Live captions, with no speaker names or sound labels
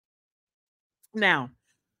Now,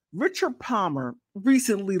 Richard Palmer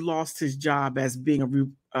recently lost his job as being a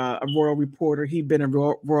royal reporter. He'd been a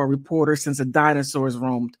royal reporter since the dinosaurs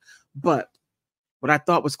roamed. But what I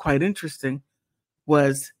thought was quite interesting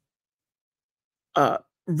was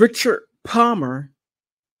Richard Palmer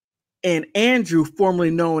and Andrew,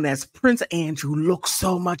 formerly known as Prince Andrew, look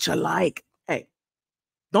so much alike. Hey,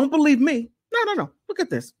 don't believe me? No. Look at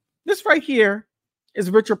this. This right here is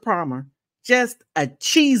Richard Palmer, just a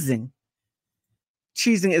cheesing.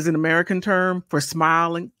 Cheesing is an American term for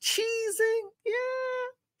smiling. Cheesing,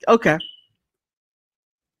 yeah. Okay.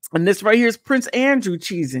 And this right here is Prince Andrew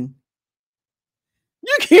cheesing.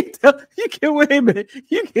 You can't tell. You can't wait a minute.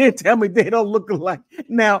 You can't tell me they don't look alike.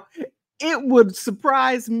 Now, it would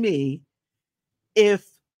surprise me if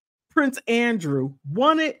Prince Andrew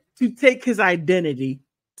wanted to take his identity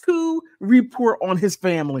to report on his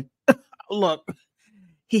family. Look,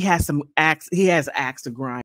 he has some axe. He has axe to grind.